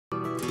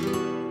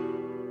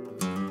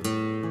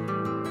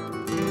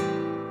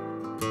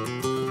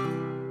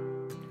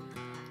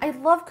I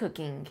love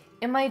cooking,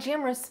 and my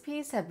jam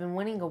recipes have been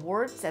winning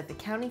awards at the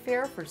county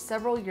fair for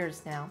several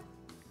years now.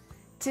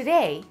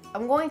 Today,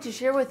 I'm going to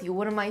share with you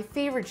one of my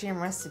favorite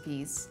jam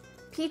recipes,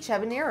 peach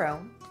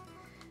habanero.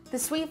 The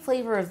sweet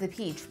flavor of the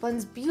peach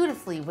blends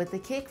beautifully with the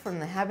kick from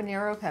the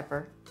habanero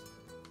pepper.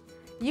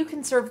 You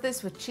can serve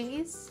this with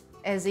cheese,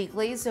 as a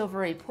glaze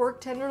over a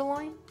pork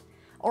tenderloin,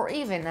 or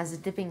even as a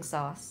dipping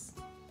sauce.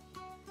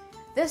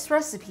 This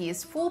recipe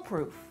is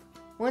foolproof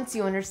once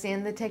you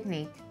understand the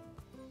technique.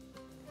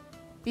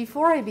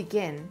 Before I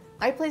begin,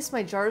 I place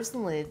my jars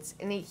and lids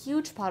in a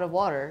huge pot of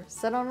water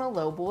set on a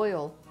low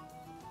boil.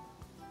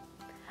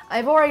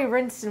 I've already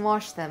rinsed and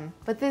washed them,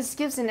 but this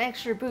gives an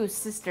extra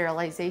boost to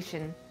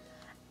sterilization.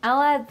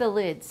 I'll add the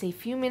lids a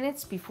few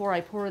minutes before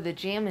I pour the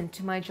jam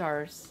into my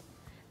jars.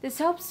 This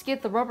helps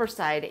get the rubber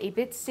side a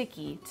bit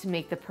sticky to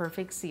make the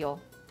perfect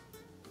seal.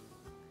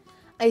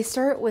 I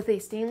start with a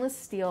stainless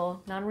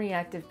steel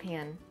non-reactive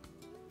pan.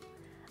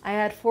 I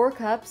add 4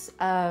 cups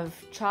of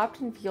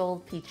chopped and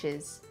peeled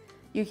peaches.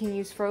 You can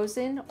use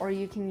frozen or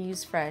you can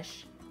use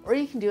fresh, or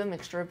you can do a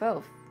mixture of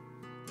both.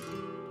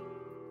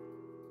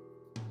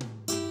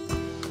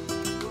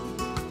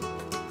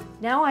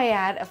 Now I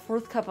add a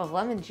 1/4 cup of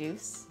lemon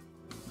juice.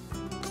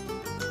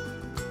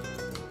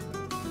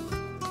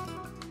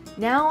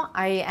 Now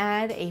I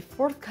add a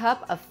 1/4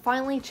 cup of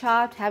finely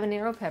chopped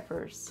habanero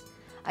peppers.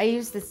 I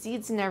use the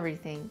seeds and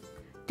everything.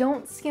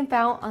 Don't skimp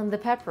out on the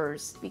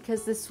peppers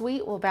because the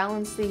sweet will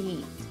balance the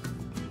heat.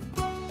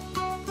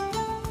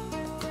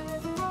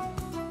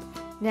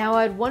 Now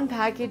add 1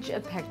 package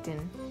of pectin.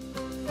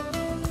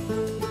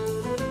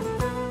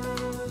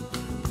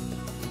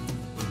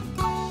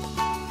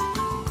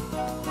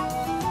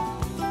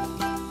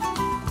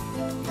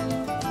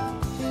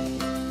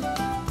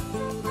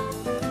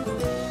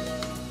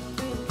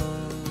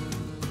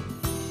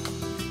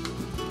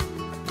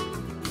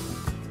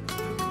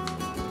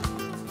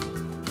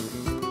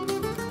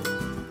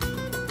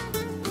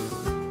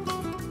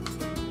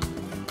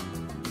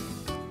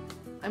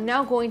 I'm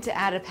now going to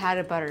add a pat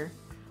of butter.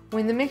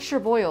 When the mixture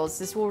boils,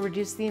 this will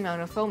reduce the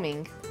amount of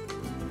foaming.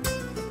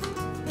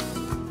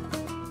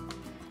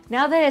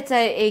 Now that it's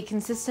at a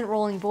consistent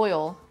rolling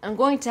boil, I'm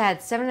going to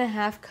add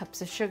 7.5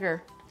 cups of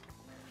sugar.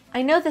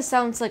 I know this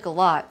sounds like a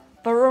lot,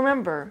 but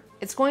remember,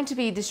 it's going to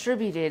be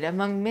distributed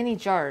among many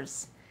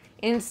jars,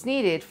 and it's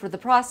needed for the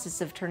process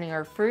of turning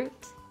our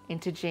fruit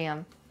into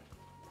jam.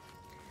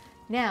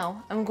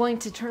 Now, I'm going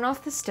to turn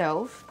off the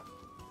stove,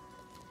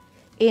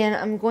 and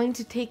I'm going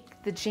to take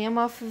the jam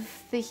off of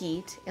the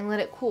heat and let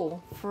it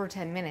cool for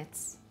 10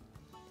 minutes.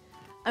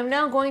 I'm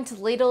now going to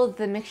ladle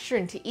the mixture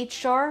into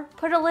each jar,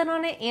 put a lid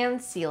on it,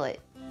 and seal it.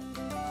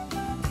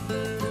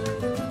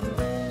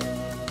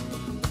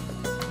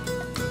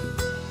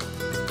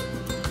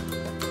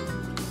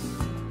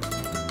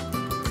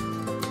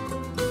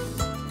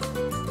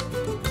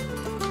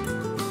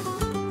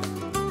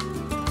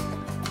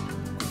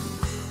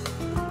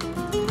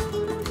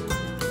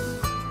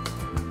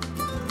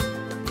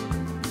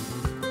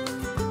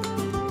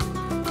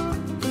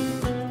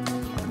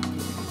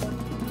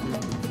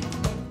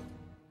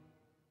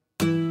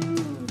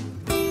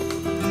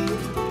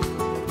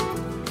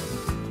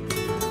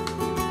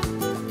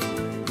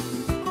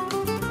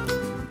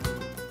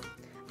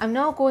 I'm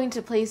now going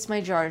to place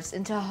my jars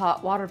into a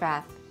hot water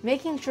bath,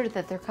 making sure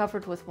that they're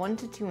covered with 1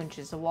 to 2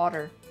 inches of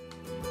water.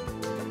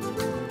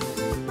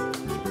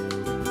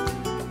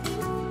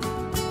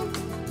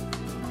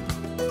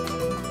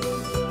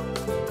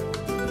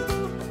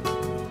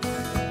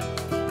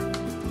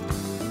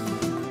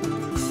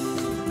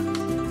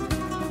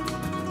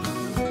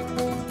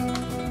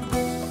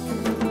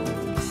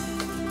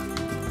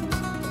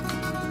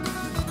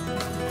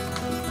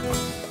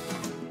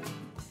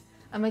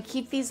 I'm going to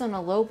keep these on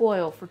a low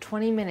boil for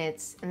 20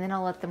 minutes and then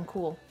I'll let them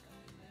cool.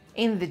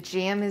 And the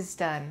jam is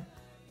done.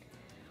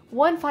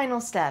 One final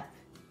step.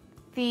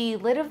 The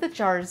lid of the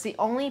jar is the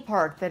only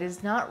part that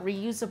is not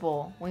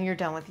reusable when you're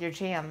done with your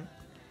jam.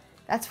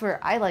 That's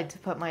where I like to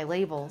put my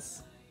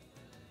labels.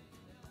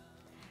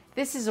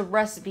 This is a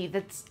recipe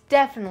that's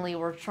definitely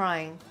worth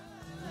trying.